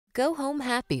Go home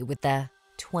happy with the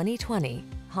 2020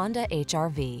 Honda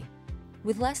HR-V.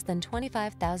 With less than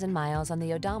 25,000 miles on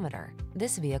the odometer,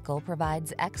 this vehicle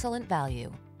provides excellent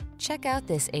value. Check out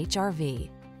this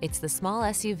HR-V. It's the small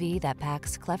SUV that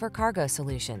packs clever cargo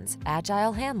solutions,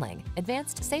 agile handling,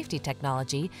 advanced safety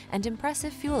technology, and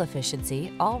impressive fuel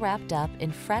efficiency, all wrapped up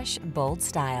in fresh, bold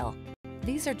style.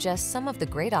 These are just some of the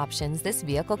great options this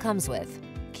vehicle comes with: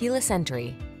 keyless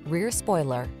entry, rear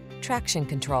spoiler, traction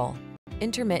control,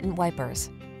 intermittent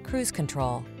wipers, cruise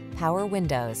control, power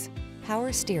windows,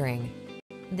 power steering.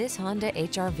 This Honda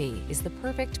HR-V is the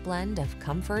perfect blend of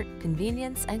comfort,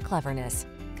 convenience, and cleverness.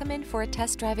 Come in for a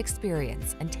test drive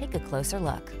experience and take a closer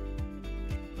look.